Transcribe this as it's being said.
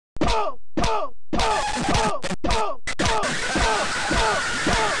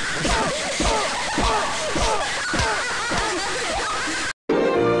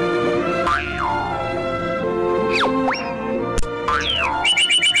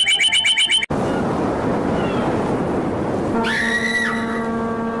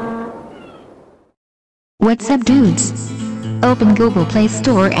What's up, dudes? Open Google Play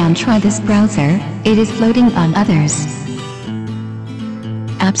Store and try this browser. It is floating on others.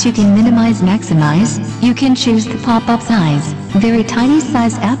 Apps you can minimize, maximize. You can choose the pop-up size, very tiny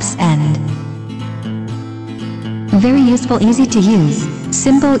size apps, and very useful, easy to use,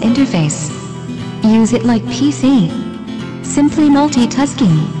 simple interface. Use it like PC. Simply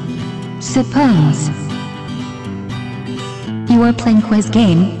multitasking. Suppose you are playing quiz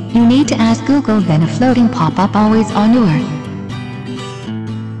game, you need to ask Google, then a floating pop-up always on your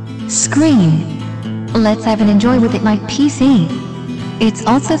screen. Let's have an enjoy with it like PC. It's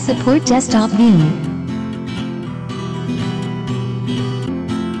also support desktop view.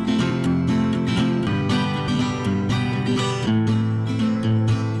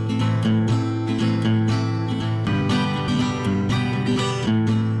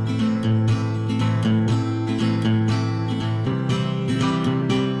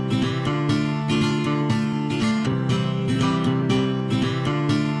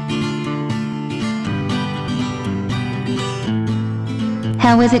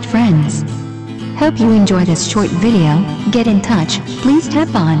 How is it, friends? Hope you enjoy this short video. Get in touch, please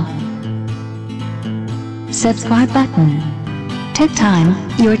tap on subscribe button. Take time,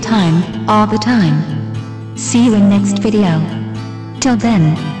 your time, all the time. See you in next video. Till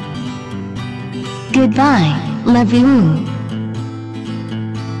then, goodbye, love you.